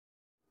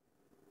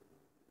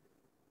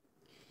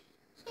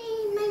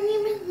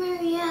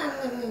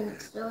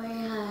story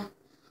how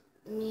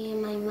me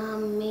and my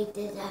mom made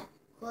this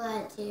cool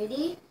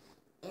activity,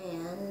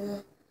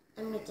 and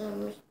I'm going to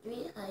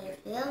demonstrate how it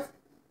feels.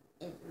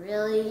 It's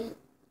really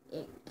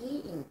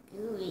icky and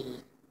gooey.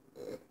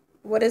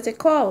 What is it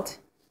called?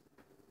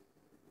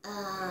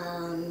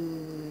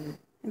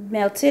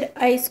 Melted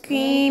ice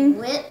cream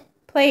With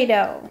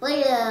Play-Doh.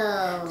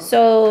 Playdough.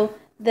 So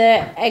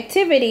the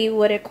activity,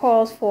 what it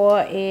calls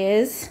for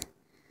is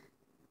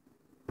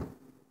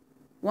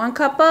 1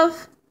 cup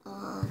of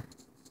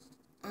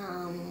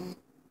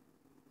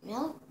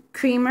milk,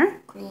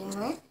 creamer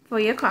for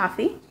your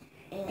coffee,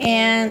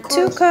 and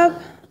 2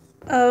 cups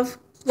of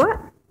what?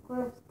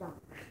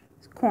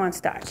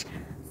 Cornstarch.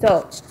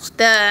 So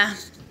the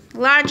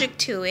logic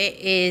to it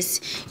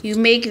is you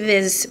make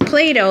this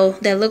Play-Doh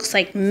that looks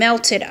like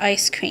melted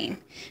ice cream.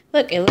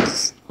 Look, it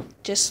looks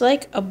just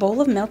like a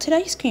bowl of melted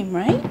ice cream,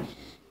 right?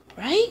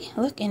 Right?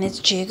 Look, and it's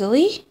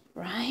jiggly.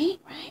 Right.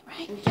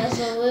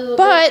 Just a little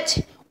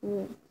but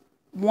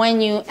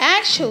when you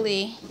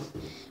actually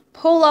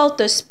pull out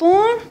the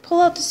spoon,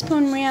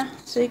 Maria,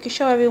 so you can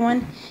show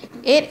everyone,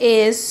 it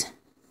is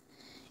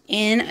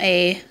in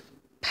a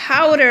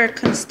powder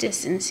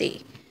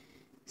consistency.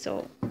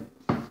 So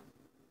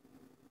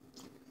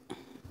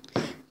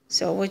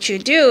what you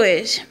do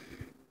is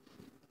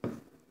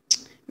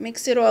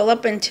mix it all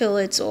up until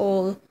it's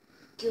all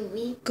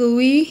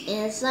gooey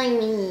and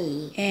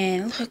slimy.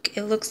 And look,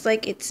 it looks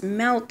like it's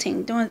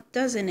melting,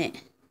 doesn't it?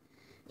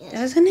 Yes.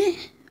 Doesn't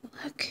it?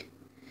 Look.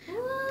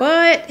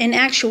 But in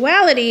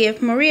actuality,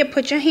 if Maria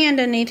put your hand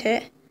underneath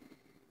it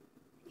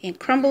and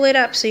crumble it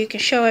up so you can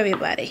show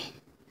everybody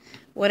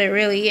what it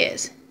really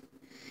is,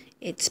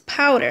 it's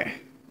powder.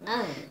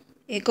 Oh.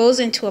 It goes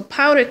into a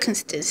powder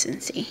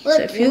consistency. Look,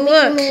 so if you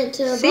look,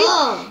 see,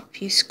 ball.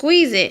 if you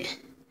squeeze it,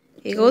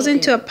 it goes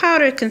into a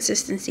powder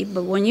consistency.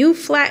 But when you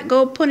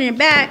go put it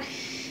back,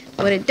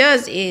 what it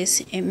does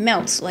is it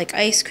melts like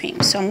ice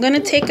cream. So I'm going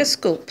to take a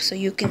scoop so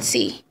you can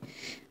see.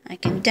 I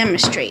can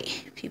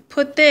demonstrate. If you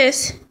put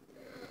this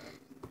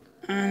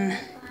on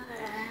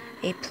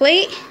a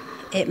plate,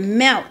 it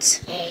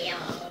melts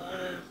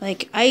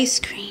like ice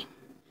cream.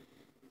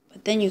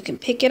 But then you can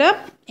pick it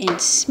up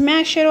and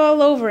smash it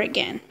all over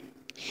again.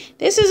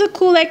 This is a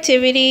cool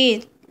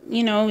activity.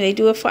 You know, they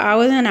do it for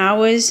hours and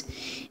hours.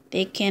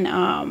 They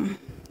can,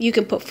 you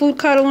can put food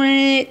coloring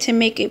in it to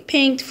make it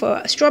pink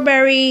for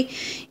strawberry.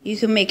 You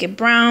can make it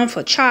brown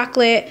for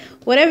chocolate.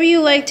 Whatever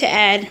you like to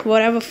add,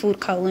 whatever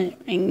food coloring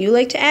you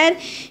like to add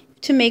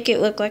to make it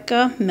look like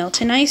a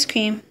melting ice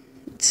cream.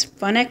 It's a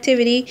fun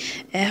activity.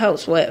 It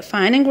helps with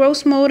fine and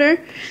gross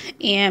motor.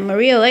 And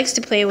Maria likes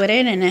to play with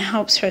it, and it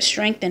helps her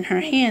strengthen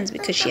her hands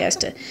because she has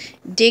to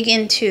dig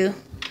into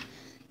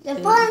the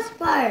fun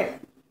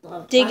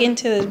part. Dig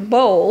into this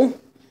bowl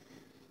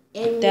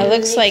that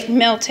looks like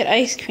melted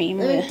ice cream.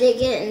 Let me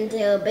dig it into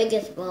the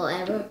biggest bowl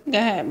ever. Go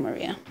ahead,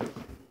 Maria.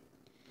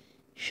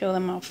 Show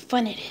them how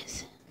fun it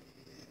is.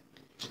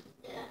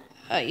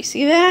 You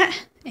see that?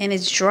 And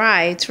it's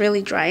dry. It's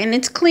really dry. And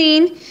it's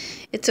clean.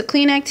 It's a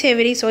clean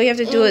activity. So all you have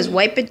to do is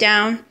wipe it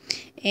down.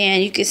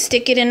 And you can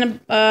stick it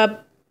in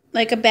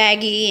like a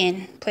baggie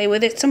and play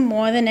with it some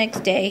more the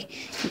next day.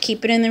 And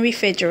keep it in the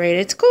refrigerator.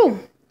 It's cool.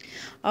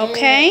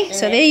 Okay,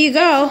 so there you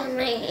go.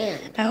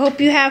 I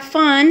hope you have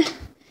fun.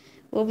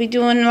 We'll be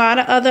doing a lot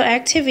of other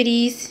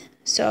activities.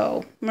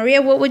 So,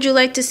 Maria, what would you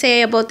like to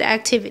say about the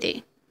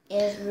activity?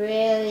 It's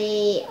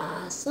really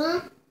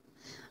awesome.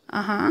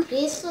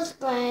 Please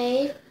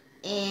subscribe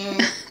and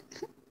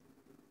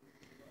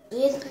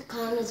leave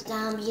comments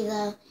down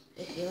below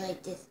if you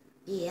like this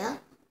video.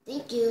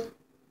 Thank you.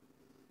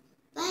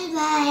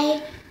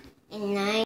 Bye-bye. And night.